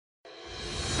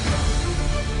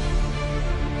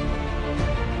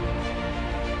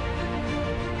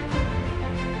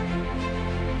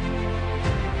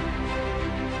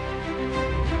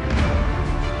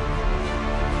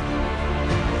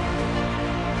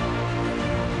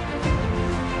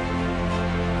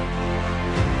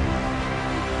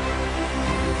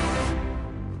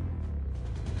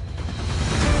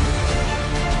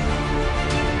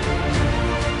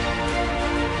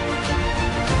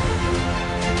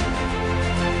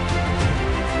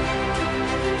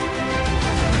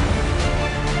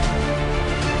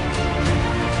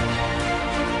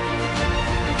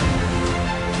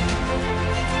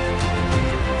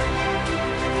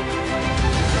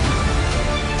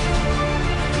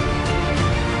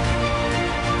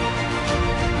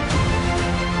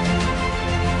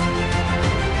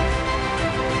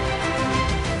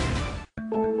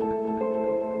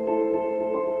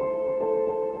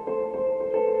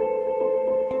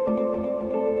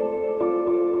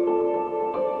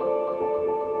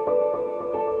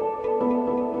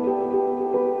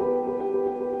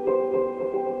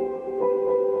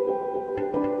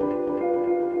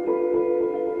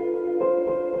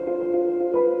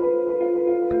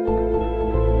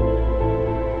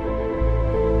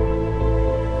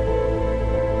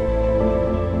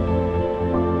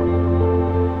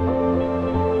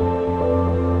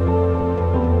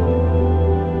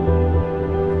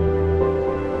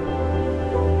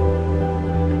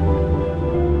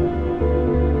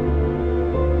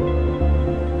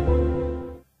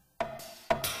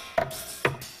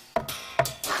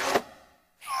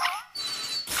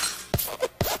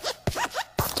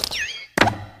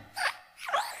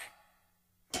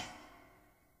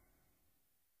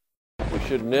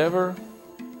should never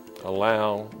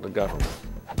allow the government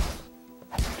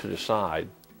to decide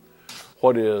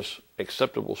what is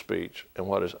acceptable speech and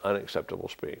what is unacceptable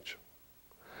speech.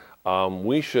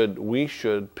 We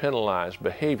should penalize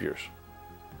behaviors,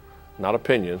 not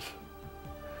opinions,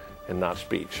 and not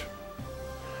speech.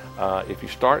 If you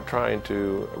start trying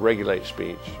to regulate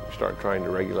speech, you start trying to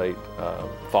regulate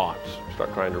thoughts, you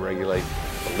start trying to regulate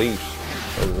beliefs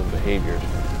rather than behaviors,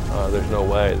 there's no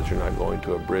way that you're not going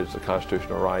to abridge the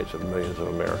constitutional rights of millions of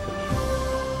Americans.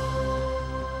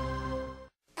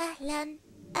 أهلا،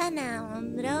 أنا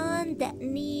عمران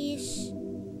دقنيش.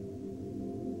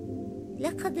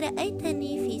 لقد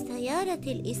رأيتني في سيارة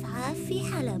الإسعاف في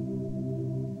حلب.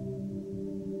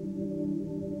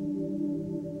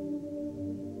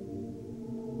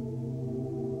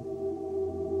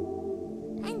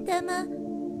 عندما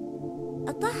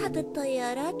أطاحت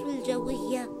الطيارات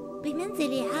الجوية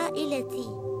بمنزل عائلتي.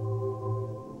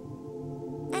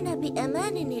 أنا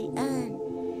بأمان الآن.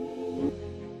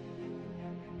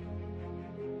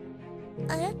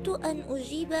 أردت أن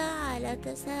أجيب على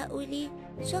تساؤل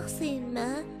شخص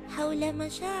ما حول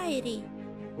مشاعري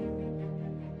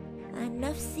عن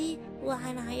نفسي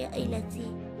وعن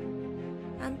عائلتي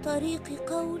عن طريق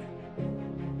قول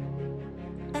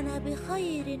أنا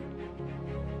بخير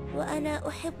وأنا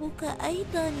أحبك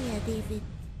أيضا يا ديفيد.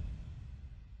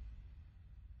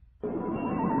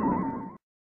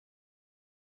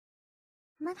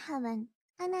 مرحبا،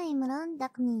 أنا عمران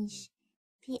دقنيش.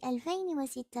 في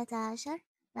 2016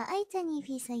 رأيتني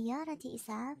في سيارة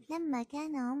إسعاف لما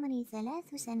كان عمري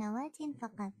 3 سنوات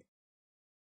فقط.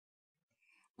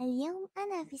 اليوم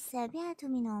أنا في 7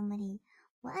 من عمري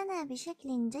وأنا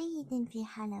بشكل جيد في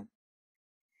حلب.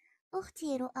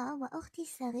 أختي رؤى وأختي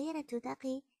الصغيرة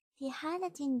تقي في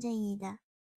حالة جيدة.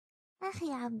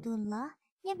 أخي عبد الله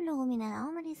يبلغ من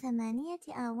العمر 8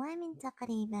 أعوام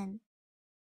تقريبا.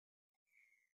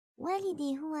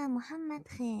 والدي هو محمد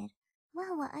خير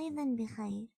وهو أيضا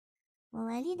بخير،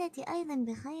 ووالدتي أيضا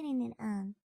بخير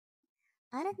الآن.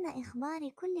 أردنا إخبار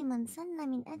كل من صلى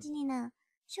من أجلنا.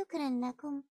 شكرا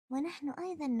لكم، ونحن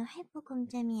أيضا نحبكم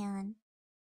جميعا.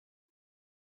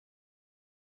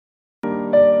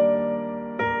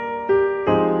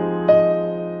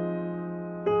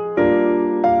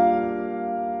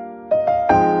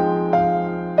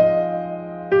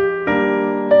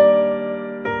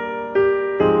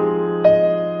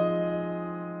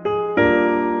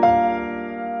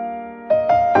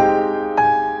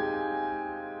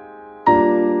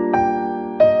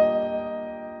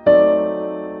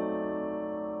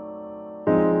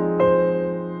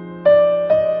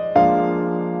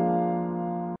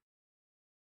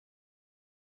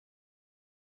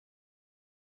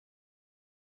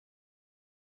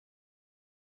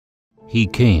 He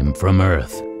came from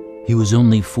Earth. He was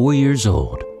only 4 years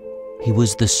old. He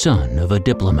was the son of a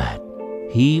diplomat.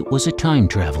 He was a time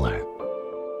traveler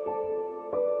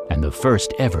and the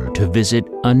first ever to visit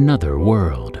another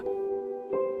world.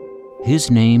 His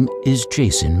name is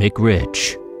Jason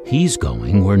McRich. He's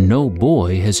going where no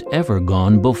boy has ever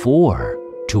gone before,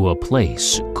 to a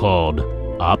place called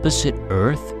Opposite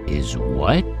Earth is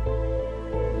What?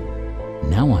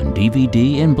 Now on DVD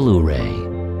and Blu-ray.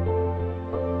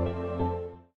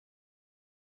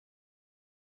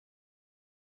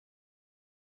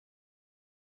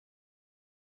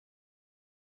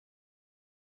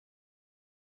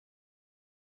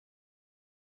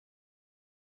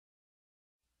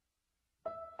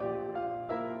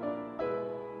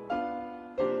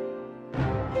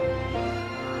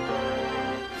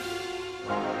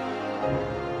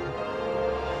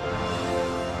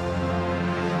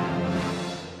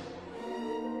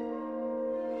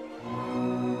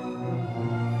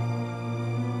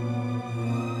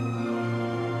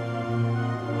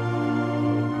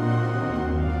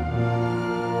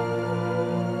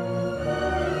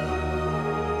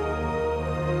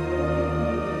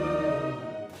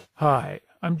 Hi,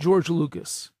 I'm George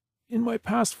Lucas. In my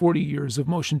past 40 years of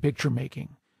motion picture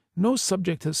making, no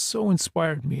subject has so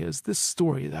inspired me as this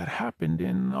story that happened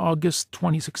in August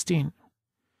 2016.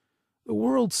 The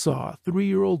world saw a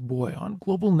 3-year-old boy on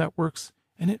global networks,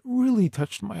 and it really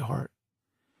touched my heart.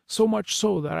 So much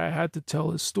so that I had to tell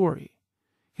his story.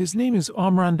 His name is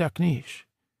Omran Daknish.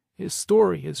 His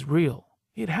story is real.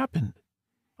 It happened.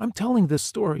 I'm telling this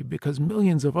story because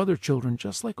millions of other children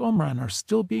just like Omran are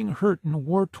still being hurt in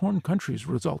war-torn countries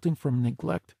resulting from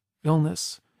neglect,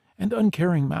 illness, and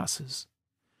uncaring masses.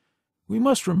 We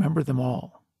must remember them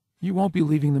all. You won't be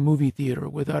leaving the movie theater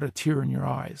without a tear in your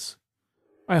eyes.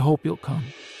 I hope you'll come.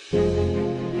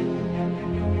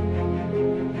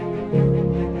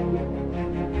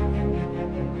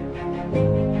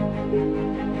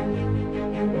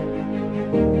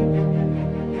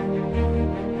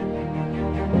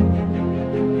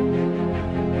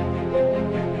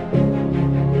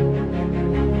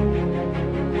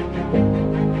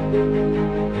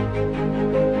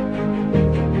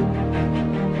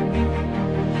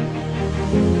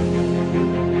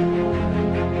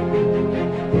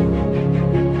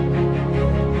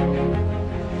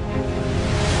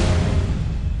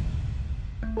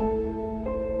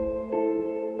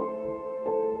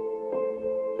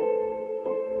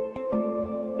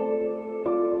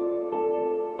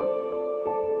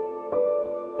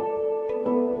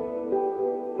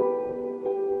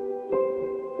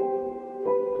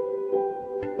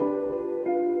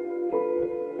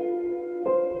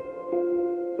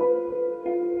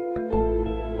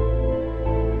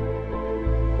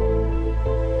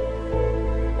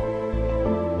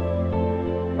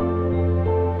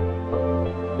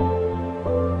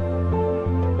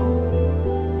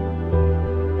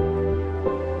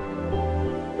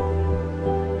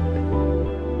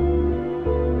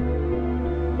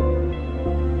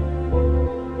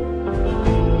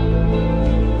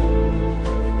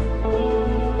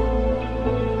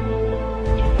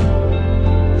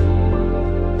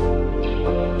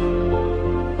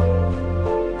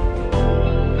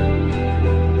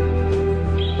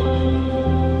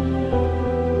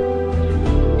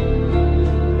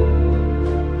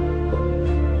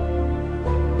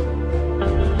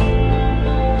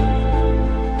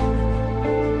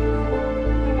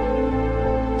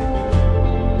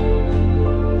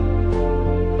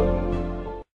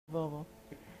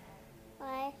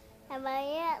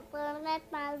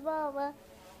 خناقات مع البابا.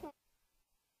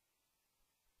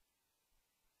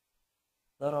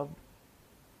 ضرب.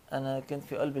 أنا كنت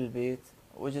في قلب البيت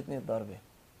وجتني الضربة.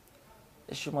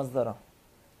 إشو مصدرها؟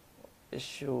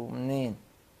 إشو منين؟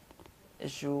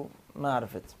 إشو ما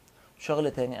عرفت. شغلة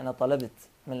تانية، أنا طلبت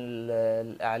من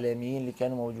الإعلاميين اللي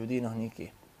كانوا موجودين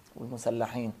هنيك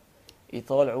والمسلحين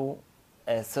يطالعوا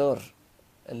آثار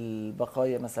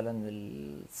البقايا، مثلا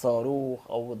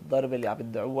الصاروخ أو الضربة اللي عم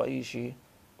يدعوها أي شيء،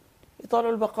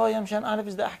 يطالعوا البقايا مشان أعرف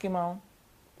إيش بدي أحكي معهم،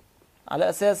 على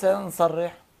أساسها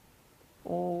نصرح.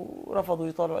 ورفضوا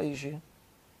يطالعوا أي شيء.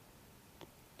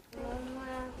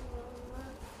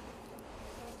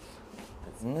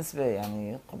 بالنسبة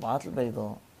يعني القبعات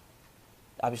البيضاء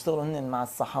عم يشتغلوا هن مع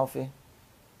الصحافة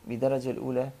بدرجة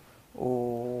الأولى،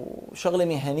 وشغلة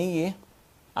مهنية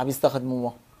عم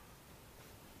يستخدموها.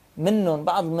 منهم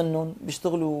بعض منهم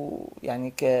بيشتغلوا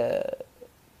يعني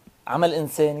كعمل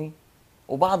إنساني،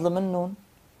 وبعض منهم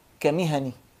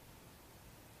كمهني،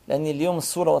 لأن اليوم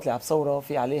الصورة وقت اللي عم بصورها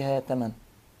في عليها ثمن.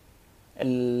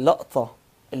 اللقطة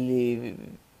اللي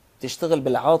بتشتغل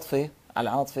بالعاطفة على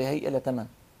العاطفة هي لها ثمن.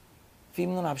 في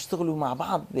منهم عم يشتغلوا مع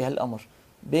بعض بهالأمر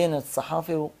بين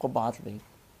الصحافة وقبعات البيض.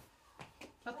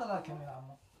 حتى لها كم يا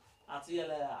عمو؟ أعطيها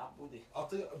لعبودي.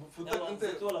 أعطيها بفوتك أنت.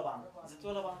 زيت ولا بعض. زيت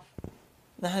ولا بعض.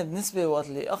 نحن بالنسبة وقت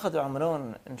اللي أخذوا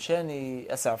عمران مشان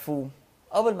يسعفوه،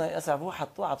 قبل ما يسعفوه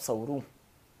حطوه عم بصوروه.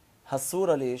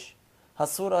 هالصورة ليش؟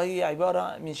 هالصورة هي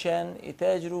عبارة مشان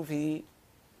يتاجروا في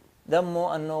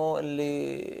دمه، أنه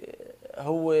اللي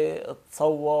هو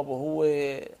تصوب وهو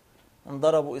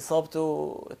انضرب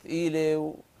وإصابته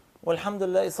ثقيلة والحمد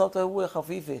لله إصابته هو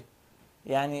خفيفة.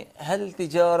 يعني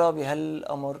هالتجارة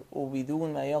بهالأمر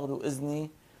وبدون ما ياخذوا إذني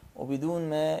وبدون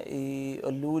ما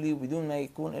يقولوا لي وبدون ما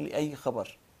يكون لي أي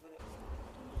خبر.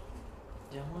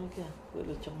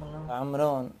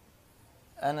 عمران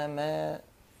أنا ما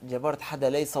جبرت حدا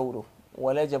لا يصوره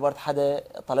ولا جبرت حدا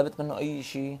طلبت منه أي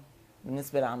شيء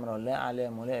بالنسبة لعمران، لا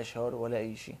إعلام ولا إشهار ولا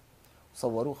أي شيء.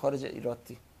 صوروه خارج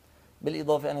إرادتي.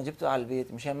 بالإضافة أنا جبته على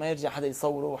البيت مشان ما يرجع حدا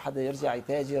يصوره وحدا يرجع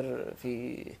يتاجر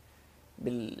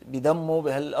بدمه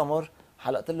بهالأمر.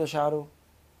 حلقت له شعره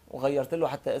وغيرت له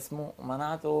حتى اسمه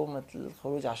ومنعته مثل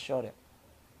الخروج على الشارع.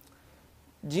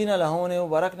 جينا لهون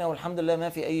وباركنا والحمد لله ما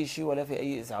في أي شيء ولا في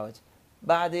أي إزعاج.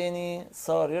 بعدين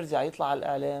صار يرجع يطلع على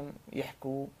الإعلام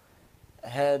يحكوا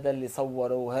هذا اللي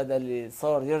صوره وهذا اللي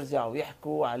صار يرجعوا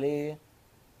يحكوا عليه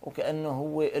وكأنه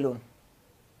هو إلن.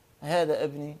 هذا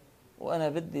ابني وأنا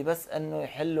بدي بس أنه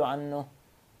يحلوا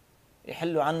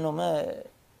عنه. ما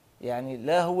يعني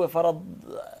لا هو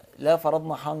لا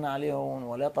فرضنا حالنا عليهم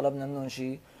ولا طلبنا منهم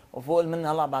شيء. وفوق من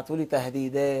هلا بعثوا لي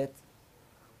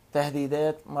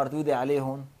تهديدات مردودة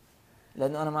عليهم،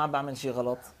 لأنه أنا ما عم بعمل شيء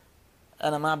غلط.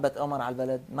 أنا ما عم بتأمر على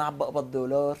البلد، ما عم بقبض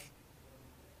دولار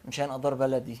مشان أضر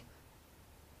بلدي.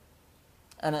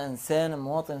 أنا إنسان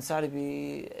مواطن،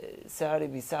 سعري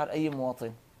بسعر أي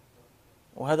مواطن،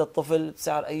 وهذا الطفل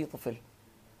بسعر أي طفل.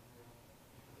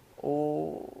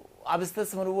 وعم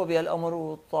يستثمروا هو بهالأمر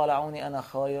وطالعوني أنا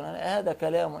خاين. هذا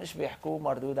كلام إيش بيحكوه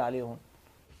مردود عليهم.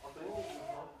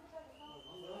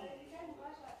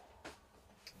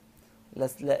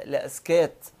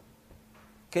 لأسكات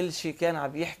كل شيء كان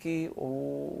عم يحكي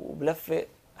وبلفق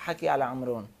حكي على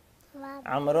عمران.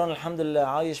 عمران الحمد لله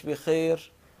عايش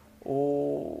بخير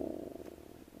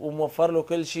وموفر له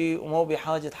كل شيء وما هو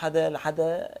بحاجة حدا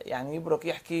لحدا يعني يبرك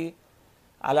يحكي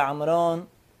على عمران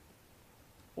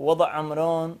ووضع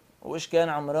عمران وإيش كان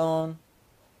عمران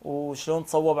وشلون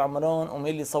تصوب عمران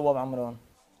ومين اللي صوب عمران.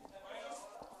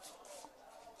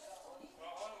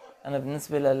 أنا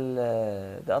بالنسبة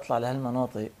بدي أطلع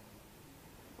لهالمناطق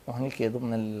وهنيك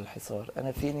ضمن الحصار،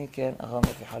 أنا فيني كان أغامر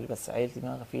في حالي، بس عائلتي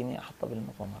ما فيني أحطها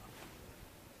بالمغامرة.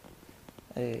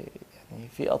 يعني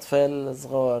في أطفال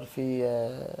صغار في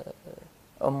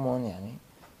أمهم، يعني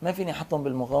ما فيني أحطهم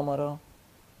بالمغامرة.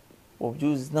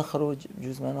 وبجوز نخرج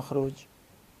بجوز ما نخرج،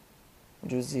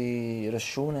 بجوز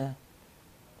يرشونا،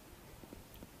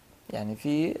 يعني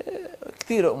في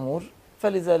كثير أمور.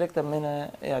 فلذلك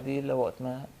تمينا قاعدين لوقت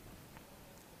ما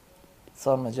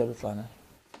صار مجال طلعنا.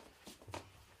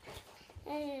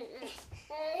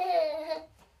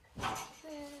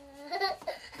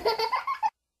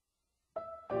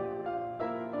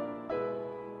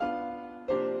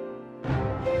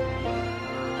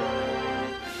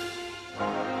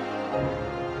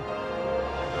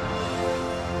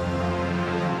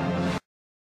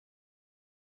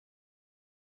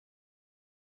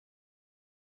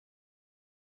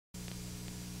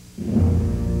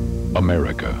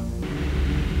 America.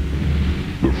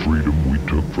 The freedom we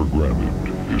took for granted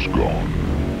is gone.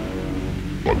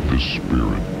 But this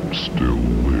spirit still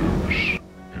lives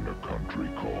in a country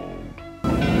called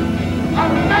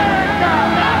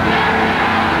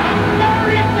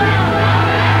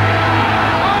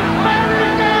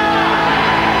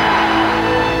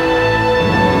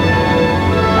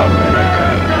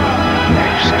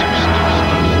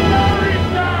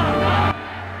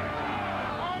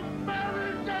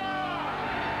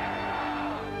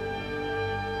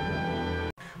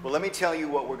tell you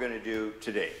what we're going to do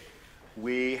today.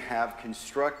 We have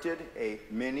constructed a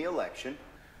mini election,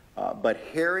 but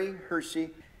Harry Hersey,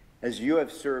 as you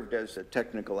have served as a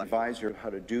technical advisor of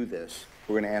how to do this,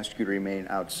 we're going to ask you to remain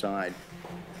outside.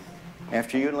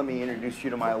 After you, let me introduce you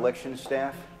to my election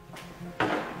staff.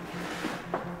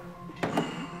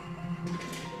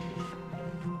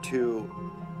 To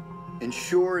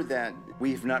ensure that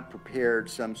we've not prepared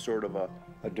some sort of a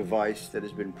device that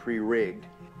has been pre-rigged,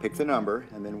 pick the number,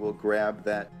 and then we'll grab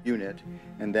that unit,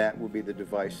 and that will be the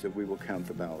device that we will count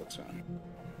the ballots on.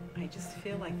 I just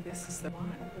feel like this is the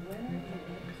one.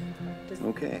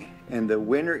 Okay, and the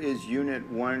winner is unit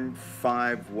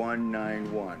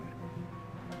 15191.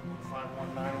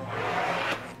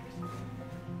 5191.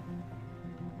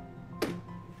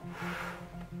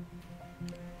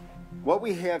 What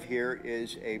we have here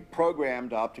is a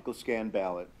programmed optical scan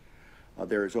ballot.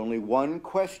 There is only one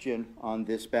question on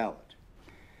this ballot.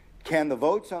 Can the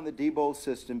votes on the Diebold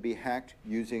system be hacked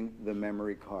using the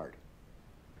memory card?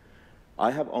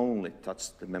 I have only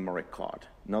touched the memory card,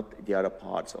 not the other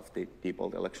parts of the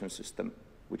Diebold election system,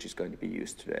 which is going to be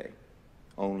used today.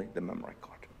 Only the memory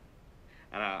card.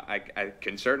 And I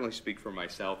can certainly speak for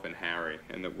myself and Harry,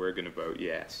 and that we're going to vote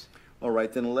yes. All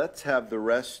right, then let's have the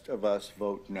rest of us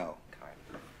vote no.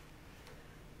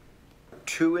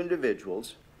 Two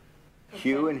individuals,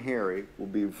 Hugh and Harry, will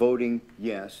be voting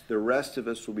yes. The rest of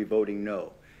us will be voting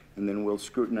no. And then we'll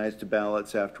scrutinize the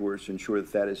ballots afterwards to ensure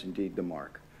that that is indeed the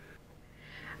mark.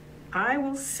 I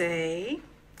will say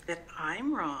that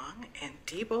I'm wrong and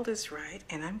Diebold is right,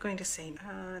 and I'm going to say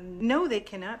no, they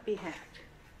cannot be hacked.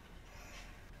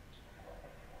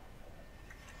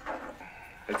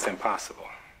 It's impossible.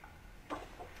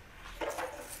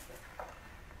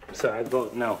 So I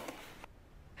vote no.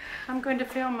 I'm going to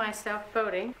film myself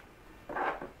voting.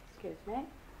 Excuse me.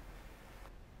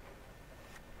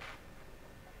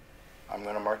 I'm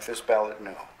going to mark this ballot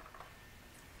no.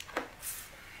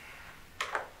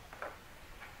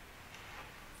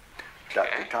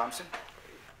 Dr. Thompson?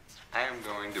 I am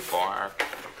going to mark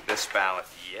this ballot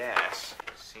yes.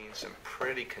 I've seen some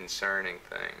pretty concerning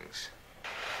things.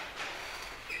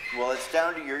 Well, it's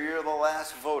down to you. You're the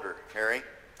last voter, Harry.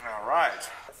 All right.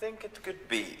 I think it could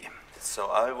be.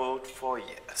 So I vote for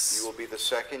yes. You will be the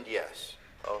second yes.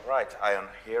 All right.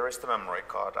 Here is the memory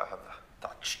card I have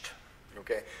touched.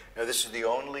 Okay. Now, this is the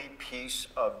only piece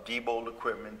of Diebold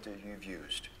equipment that you've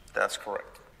used. That's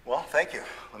correct. Well, thank you.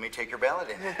 Let me take your ballot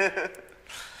in.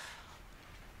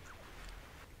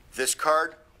 This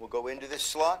card will go into this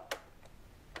slot.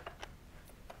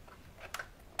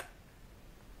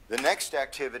 The next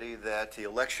activity that the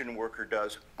election worker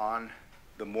does on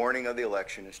the morning of the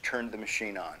election is turn the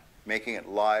machine on, making it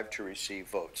live to receive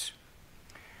votes.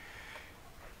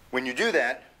 When you do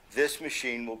that, this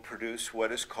machine will produce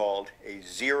what is called a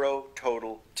zero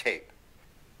total tape.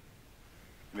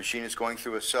 The machine is going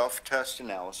through a self-test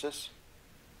analysis,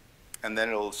 and then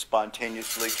it'll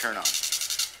spontaneously turn on.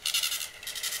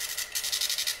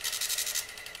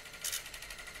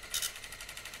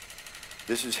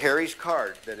 This is Harry's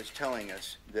card that is telling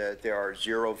us that there are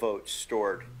 0 votes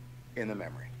stored in the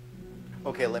memory.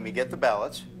 Okay, let me get the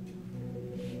ballots.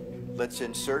 Let's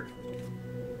insert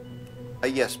a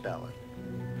yes ballot.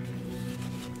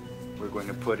 We're going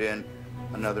to put in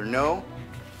another no.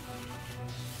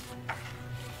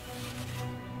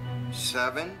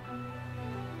 7.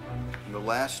 And the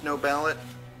last no ballot,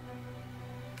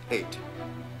 8.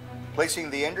 Placing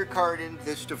the ender card in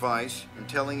this device and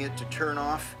telling it to turn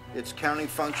off its counting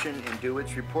function and do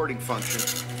its reporting function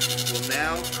will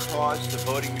now cause the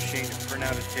voting machine to print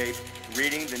out a tape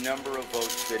reading the number of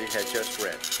votes that it had just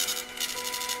read.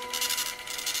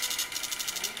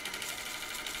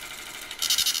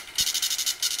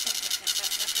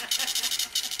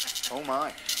 Oh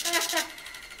my.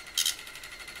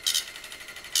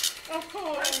 Oh,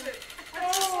 what is it?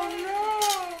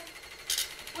 No.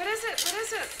 What is it? What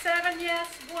is it? 7 yes,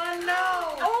 1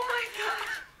 no. Oh my God.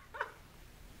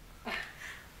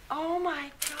 Oh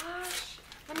my gosh.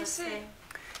 Let me see.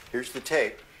 Here's the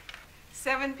tape.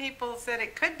 7 people said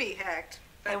it could be hacked.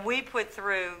 And we put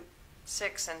through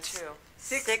 6 and 2.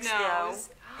 6 no's no's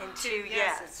and 2 2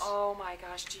 yeses. Oh my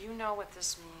gosh, do you know what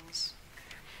this means?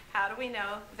 How do we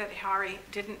know that Harry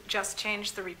didn't just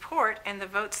change the report and the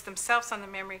votes themselves on the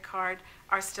memory card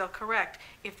are still correct?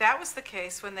 If that was the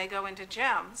case, when they go into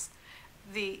GEMS,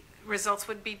 the results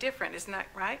would be different, isn't that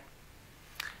right?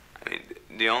 I mean,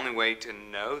 the only way to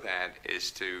know that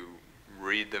is to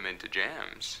read them into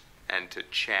GEMS and to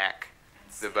check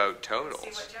the vote totals.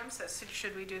 See what GEMS says. So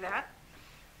should we do that?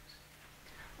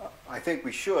 I think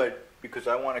we should, because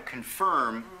I want to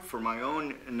confirm for my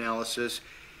own analysis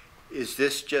is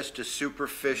this just a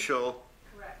superficial?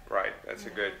 Right, that's a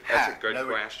good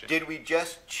question. Did we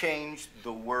just change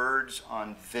the words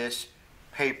on this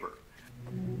paper?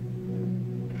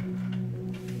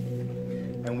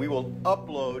 And we will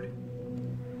upload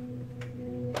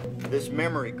this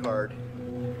memory card .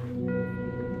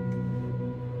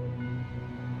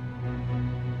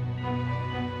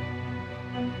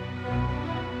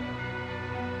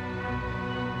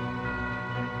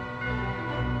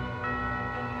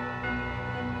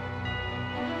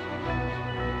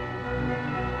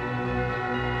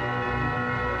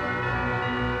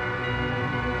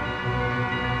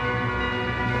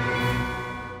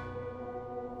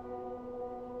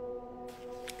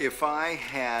 If I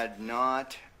had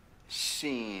not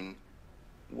seen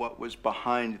what was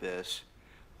behind this,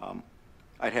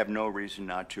 I'd have no reason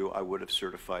not to. I would have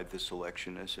certified this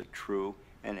election as a true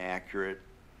and accurate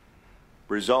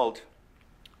result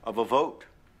of a vote.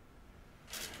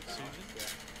 Susan,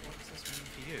 what does this mean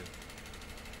for you?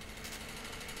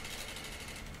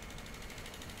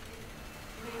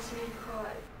 It makes me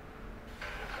cry.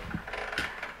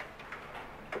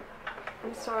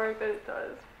 I'm sorry, but it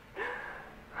does.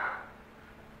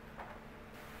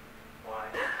 Why?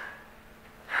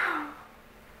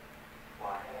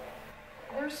 Why?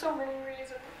 There's so many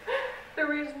reasons. The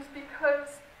reasons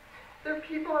because there are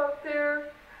people out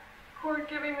there who are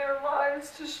giving their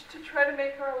lives to try to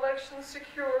make our elections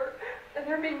secure, and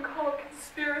they're being called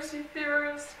conspiracy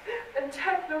theorists and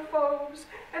technophobes,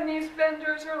 and these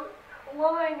vendors are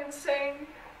lying and saying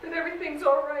that everything's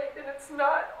all right, and it's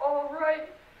not all right.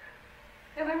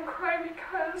 And I'm crying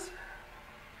because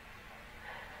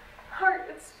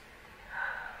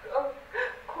I'll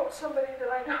quote somebody that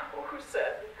I know who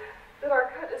said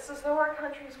that it's as though our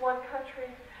country is one country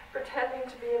pretending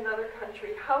to be another country.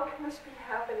 How can this be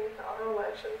happening to our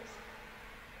elections?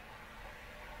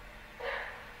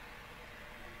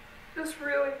 This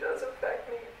really does affect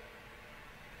me.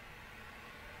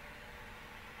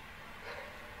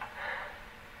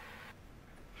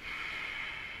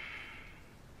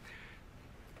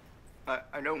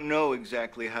 I don't know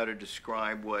exactly how to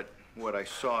describe what I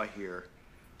saw here.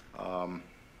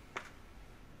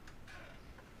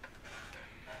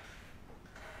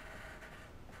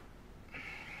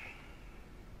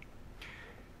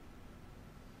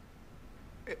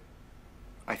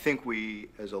 I think we,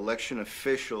 as election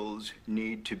officials,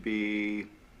 need to be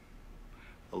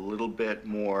a little bit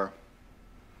more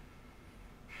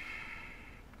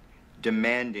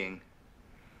demanding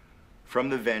from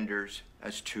the vendors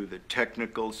as to the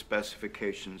technical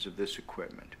specifications of this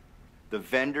equipment. The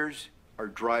vendors are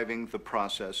driving the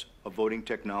process of voting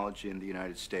technology in the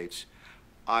United States.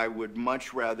 I would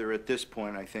much rather, at this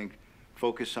point, I think,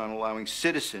 focus on allowing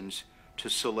citizens to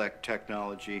select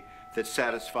technology that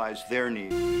satisfies their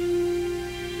needs.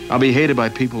 I'll be hated by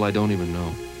people I don't even know,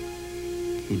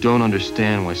 who don't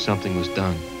understand why something was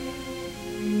done.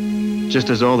 Just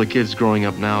as all the kids growing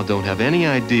up now don't have any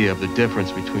idea of the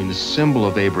difference between the symbol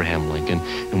of Abraham Lincoln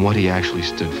and what he actually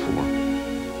stood for.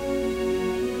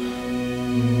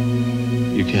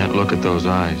 You can't look at those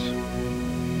eyes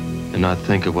and not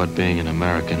think of what being an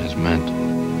American has meant.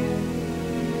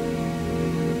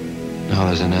 Now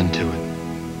there's an end to it.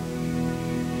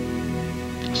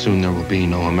 Soon there will be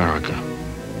no America.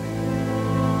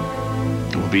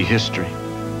 It will be history,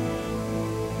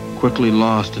 quickly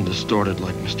lost and distorted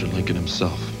like Mr. Lincoln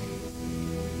himself.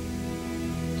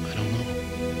 I don't know.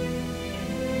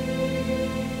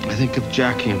 I think of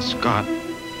Jackie and Scott.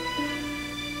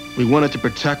 We wanted to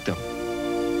protect them.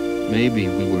 Maybe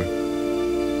we were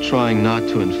trying not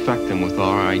to infect them with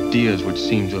our ideas which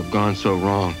seem to have gone so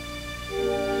wrong.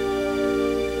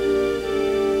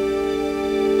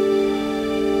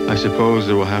 I suppose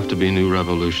there will have to be new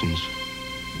revolutions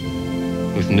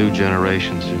with new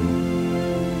generations who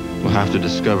will have to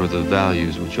discover the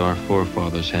values which our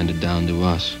forefathers handed down to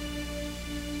us.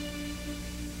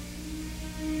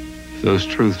 If those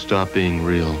truths stop being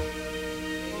real,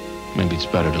 maybe it's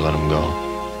better to let them go.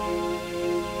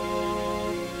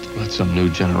 Let some new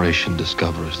generation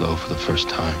discover as though for the first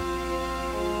time.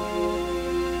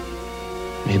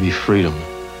 Maybe freedom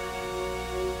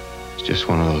is just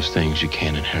one of those things you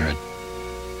can't inherit.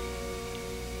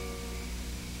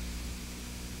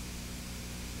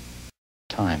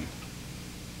 Time.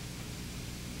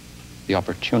 The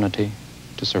opportunity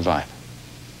to survive.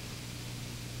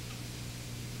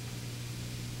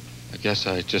 I guess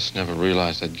I just never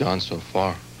realized I'd gone so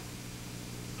far.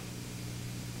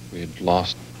 We had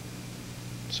lost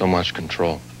so much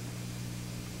control.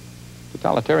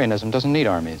 Totalitarianism doesn't need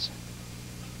armies.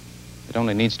 It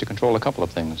only needs to control a couple of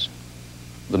things: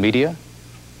 the media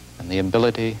and the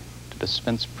ability to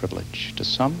dispense privilege to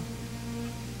some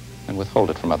and withhold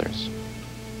it from others.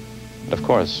 And of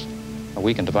course, a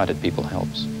weak and divided people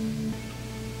helps.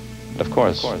 And of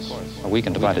course, a weak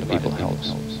and divided people helps.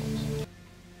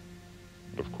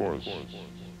 And of course,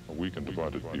 a weak and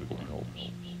divided people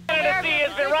helps.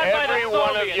 Every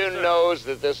one of you knows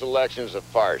that this election is a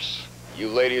farce. You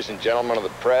ladies and gentlemen of the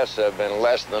press have been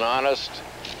less than honest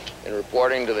in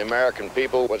reporting to the American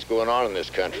people what's going on in this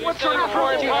country. What's your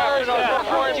report?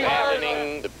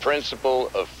 Abandoning the principle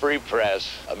of free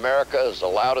press, America has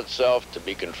allowed itself to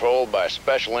be controlled by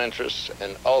special interests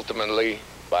and ultimately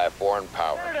by a foreign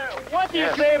power. What do you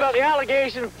say about the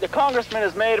allegation the congressman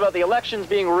has made about the elections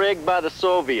being rigged by the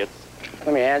Soviets?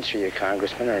 Let me answer you,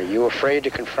 Congressman. Are you afraid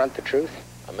to confront the truth?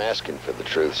 I'm asking for the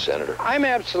truth, Senator. I'm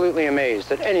absolutely amazed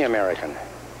that any American,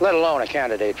 let alone a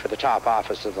candidate for the top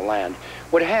office of the land,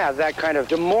 would have that kind of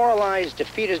demoralized,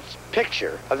 defeated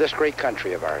picture of this great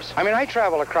country of ours. I mean, I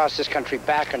travel across this country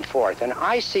back and forth, and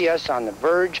I see us on the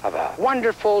verge of a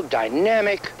wonderful,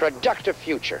 dynamic, productive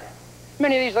future.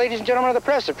 Many of these ladies and gentlemen of the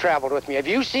press have traveled with me. Have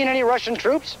you seen any Russian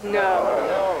troops?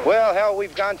 No. Well, hell,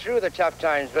 we've gone through the tough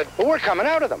times, but we're coming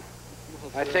out of them.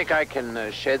 I think I can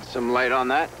shed some light on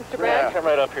that. Mr. Bragg? Come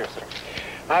right up here, sir.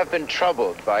 I've been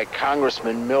troubled by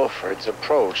Congressman Milford's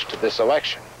approach to this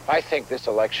election. I think this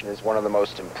election is one of the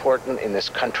most important in this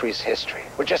country's history.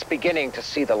 We're just beginning to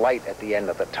see the light at the end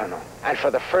of the tunnel. And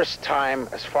for the first time,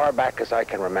 as far back as I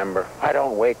can remember, I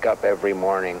don't wake up every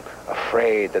morning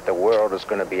afraid that the world is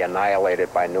going to be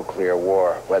annihilated by nuclear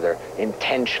war, whether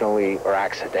intentionally or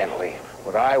accidentally.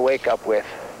 What I wake up with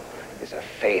is a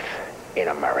faith in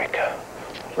America.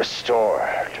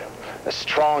 Restored, as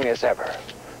strong as ever.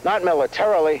 Not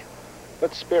militarily,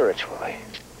 but spiritually.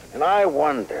 And I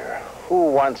wonder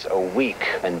who wants a weak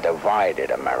and divided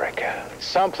America?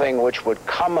 Something which would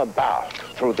come about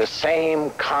through the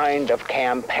same kind of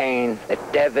campaign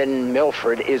that Devin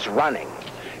Milford is running,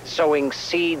 sowing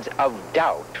seeds of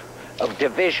doubt, of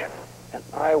division. And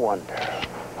I wonder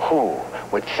who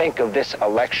would think of this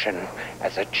election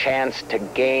as a chance to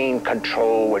gain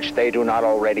control which they do not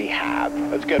already have.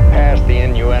 Let's get past the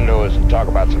innuendos and talk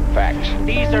about some facts.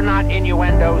 These are not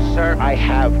innuendos, sir. I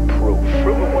have proof.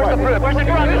 Proof of what? Where's the proof? Where's the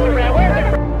proof, Mr. Bragg?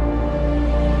 Where's the proof?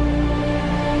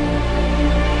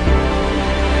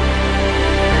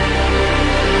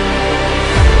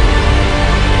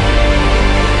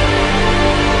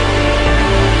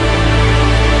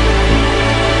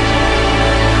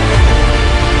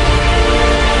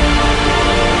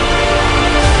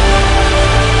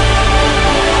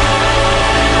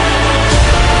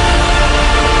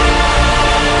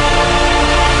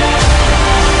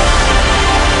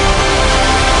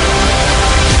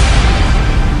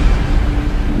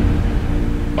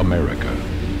 America.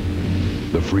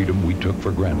 The freedom we took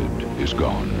for granted is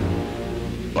gone.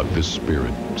 But this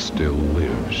spirit still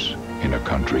lives in a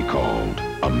country called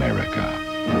America.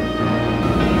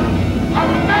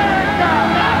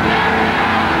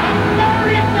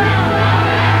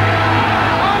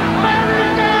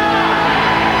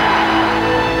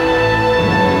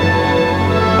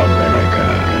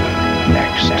 America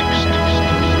next.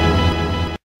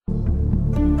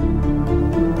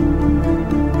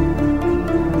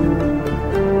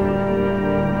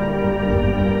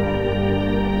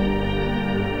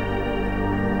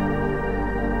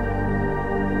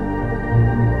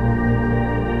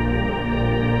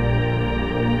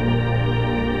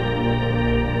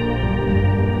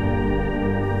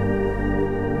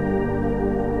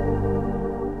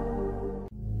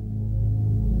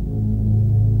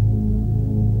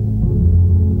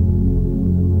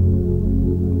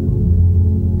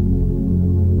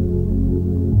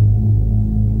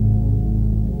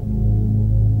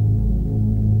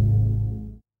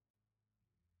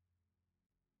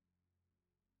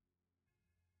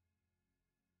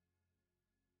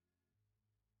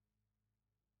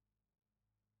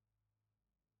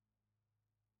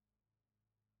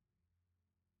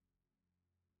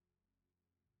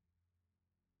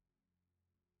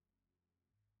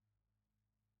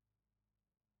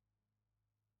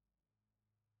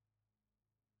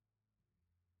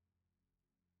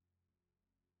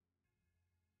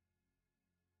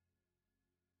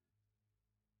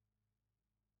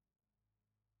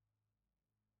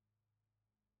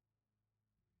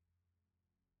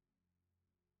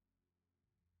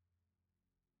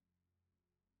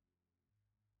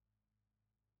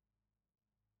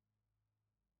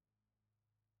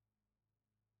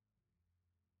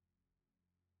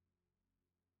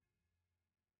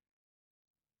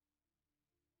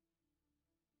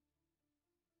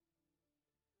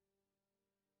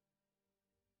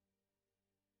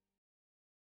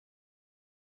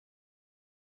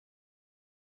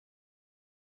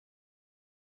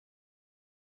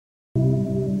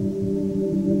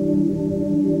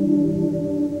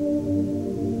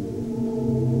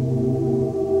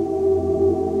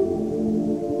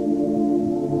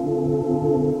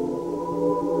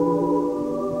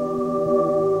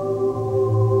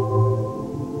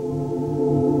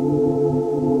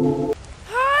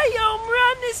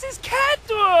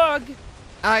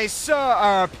 I saw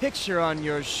our picture on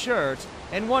your shirt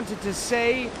and wanted to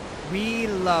say we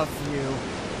love you.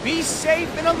 Be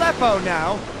safe in Aleppo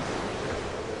now.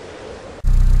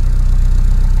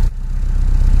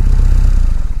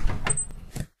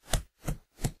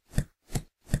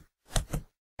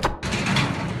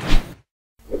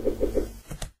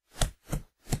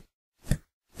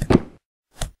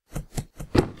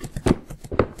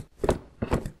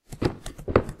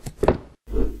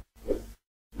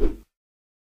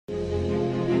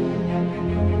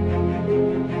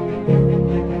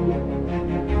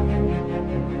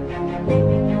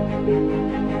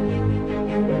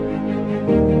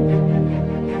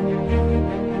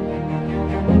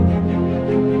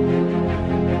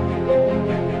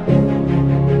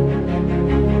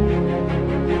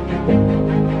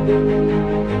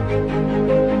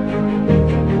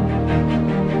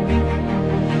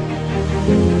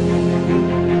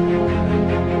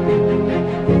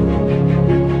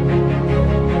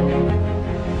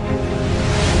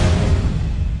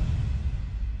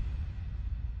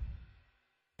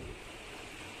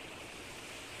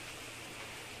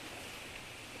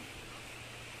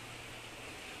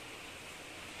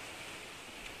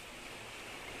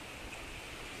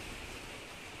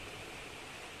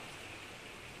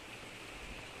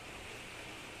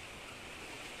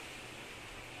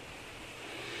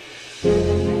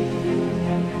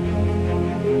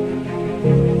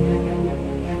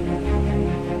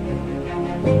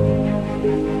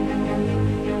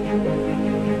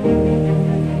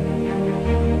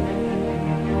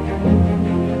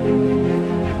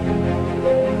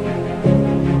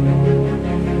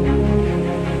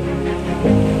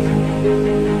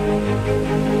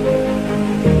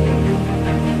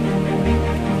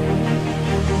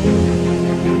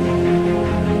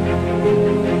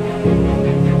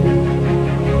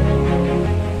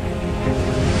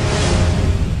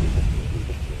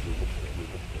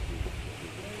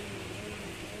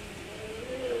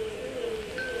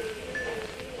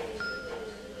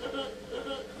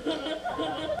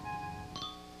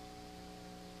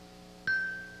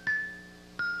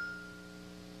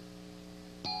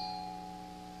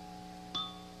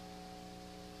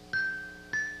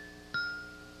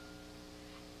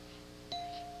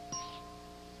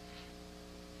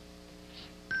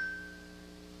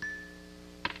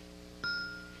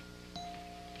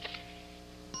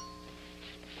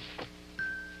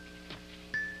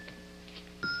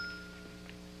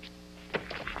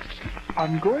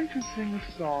 I'm going to sing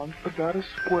a song about a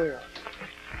square,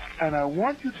 and I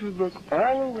want you to look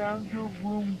all around your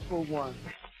room for one.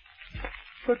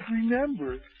 But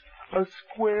remember, a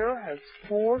square has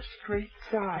 4 straight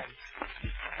sides,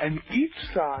 and each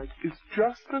side is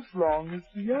just as long as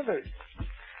the other,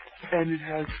 and it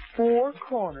has 4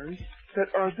 corners that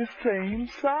are the same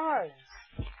size.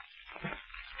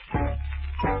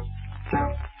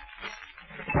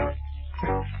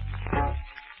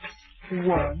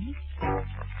 One,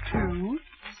 2,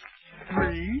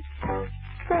 3,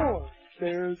 4.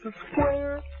 There's a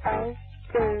square out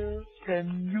there.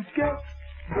 Can you guess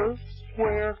the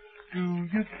square? Do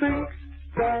you think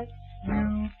that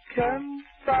you can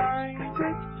find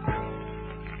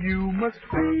it? You must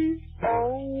be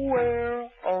aware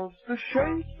of the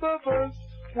shape of a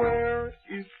square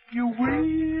if you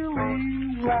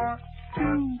really want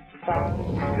to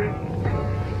find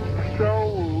it. So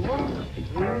look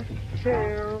with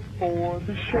care for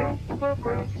the shape of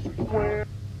a square.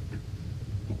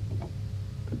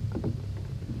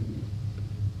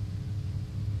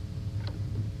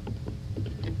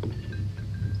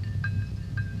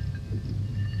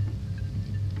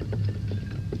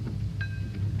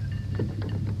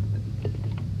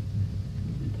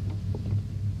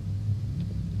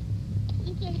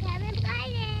 You can come and play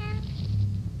now.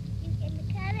 You can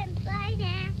come and play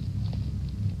now.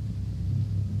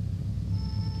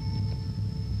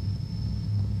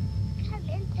 Come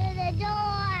into the door.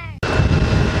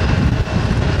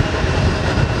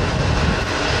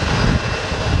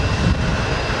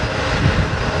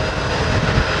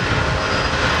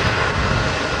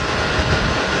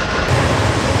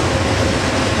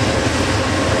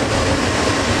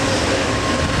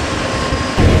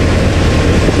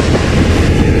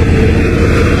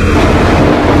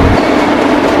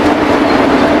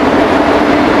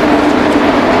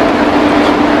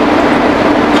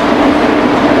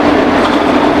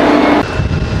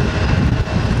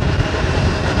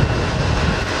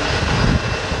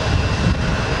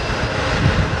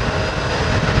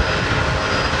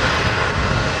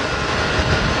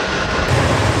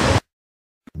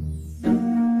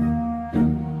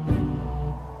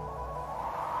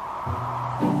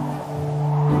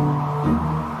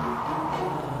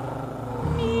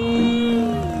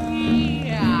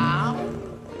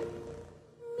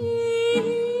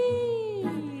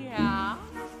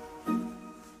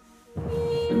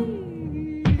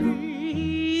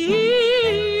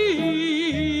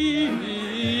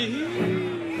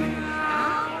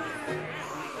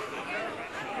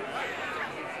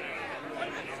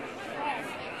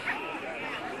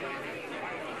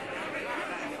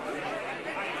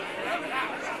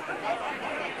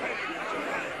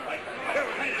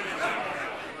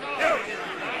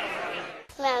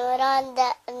 ما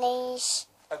مرضنيش.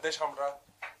 قديش عمرك؟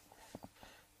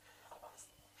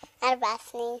 4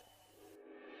 سنين.